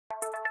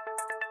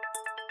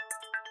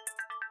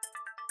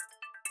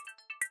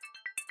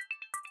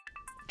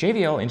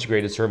JVL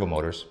integrated servo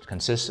motors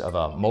consists of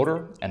a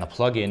motor and a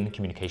plug-in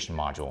communication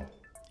module.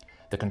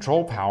 The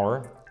control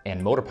power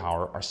and motor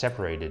power are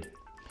separated,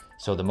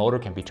 so the motor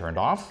can be turned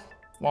off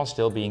while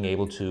still being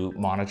able to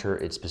monitor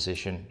its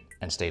position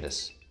and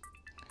status.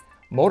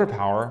 Motor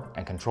power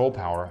and control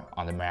power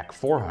on the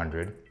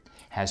MAC400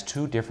 has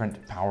two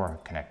different power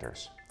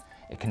connectors,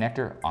 a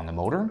connector on the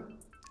motor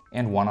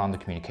and one on the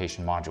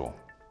communication module.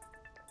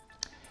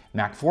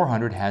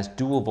 MAC400 has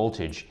dual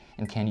voltage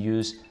and can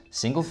use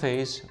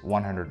single-phase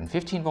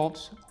 115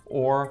 volts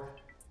or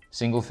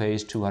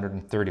single-phase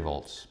 230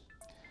 volts.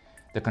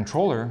 The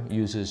controller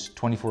uses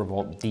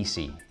 24-volt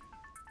DC.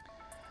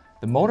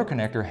 The motor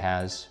connector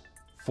has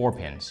 4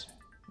 pins: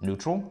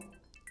 neutral,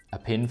 a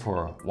pin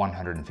for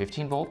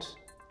 115 volts,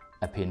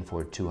 a pin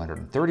for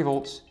 230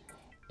 volts,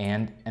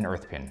 and an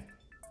earth pin.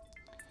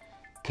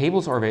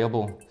 Cables are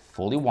available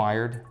fully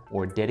wired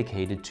or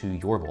dedicated to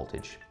your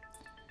voltage.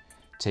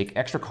 Take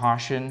extra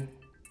caution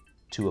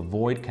to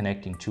avoid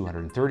connecting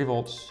 230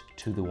 volts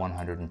to the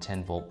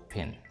 110 volt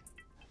pin.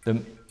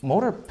 The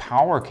motor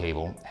power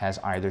cable has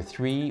either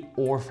 3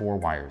 or 4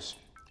 wires: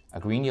 a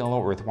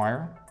green-yellow earth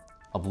wire,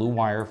 a blue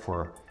wire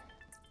for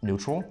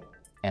neutral,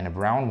 and a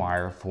brown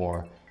wire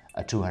for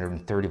a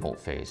 230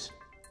 volt phase.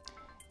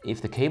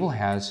 If the cable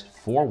has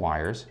 4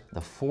 wires,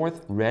 the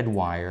 4th red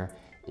wire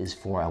is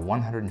for a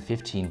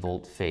 115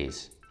 volt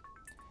phase.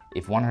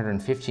 If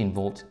 115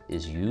 volt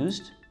is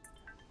used,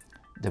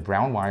 the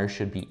brown wire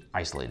should be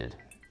isolated.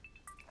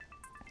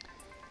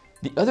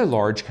 The other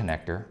large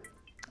connector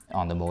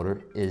on the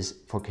motor is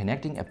for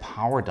connecting a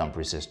power dump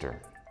resistor.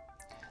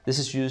 This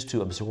is used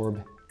to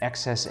absorb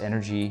excess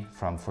energy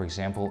from, for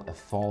example, a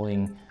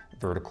falling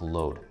vertical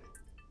load.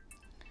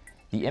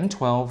 The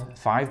M12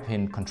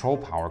 5-pin control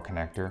power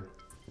connector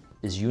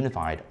is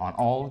unified on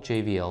all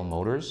JVL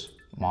motors,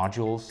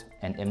 modules,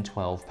 and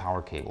M12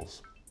 power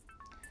cables.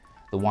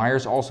 The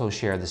wires also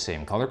share the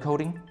same color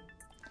coding.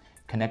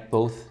 Connect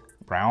both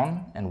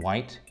brown and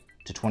white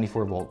to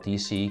 24-volt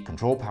DC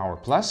control power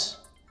plus.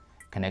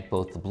 Connect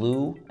both the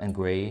blue and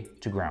gray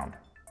to ground.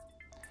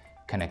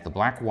 Connect the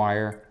black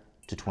wire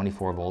to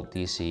 24-volt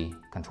DC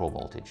control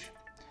voltage.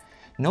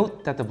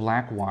 Note that the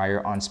black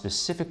wire on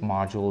specific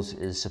modules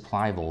is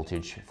supply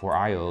voltage for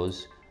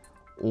IOs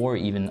or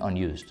even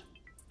unused.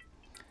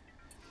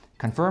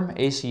 Confirm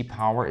AC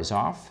power is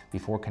off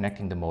before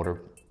connecting the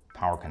motor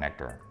power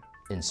connector.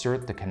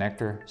 Insert the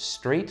connector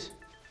straight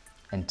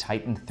and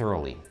tighten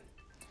thoroughly.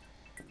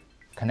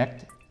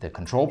 Connect the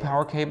control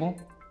power cable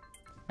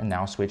and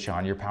now switch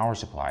on your power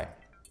supply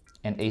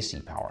and AC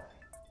power.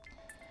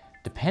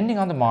 Depending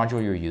on the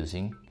module you're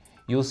using,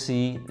 you'll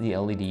see the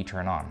LED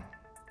turn on.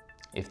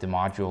 If the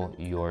module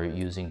you're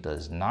using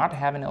does not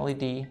have an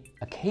LED,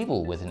 a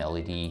cable with an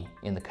LED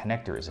in the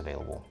connector is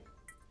available.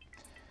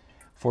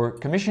 For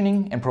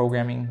commissioning and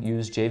programming,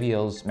 use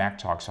JVL's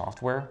MacTalk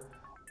software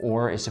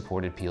or a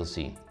supported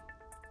PLC.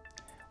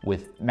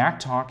 With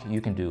MacTalk,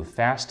 you can do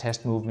fast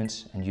test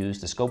movements and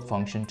use the scope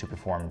function to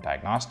perform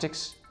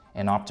diagnostics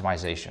and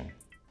optimization.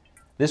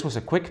 This was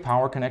a quick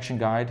power connection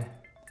guide.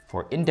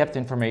 For in-depth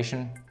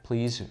information,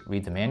 please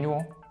read the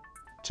manual.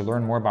 To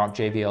learn more about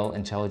JVL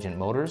intelligent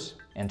motors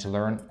and to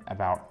learn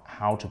about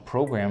how to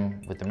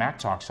program with the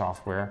MacTalk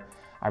software,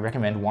 I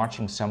recommend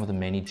watching some of the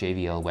many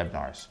JVL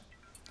webinars.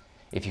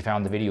 If you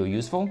found the video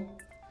useful,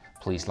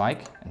 please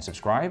like and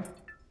subscribe.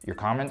 Your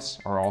comments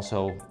are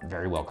also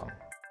very welcome.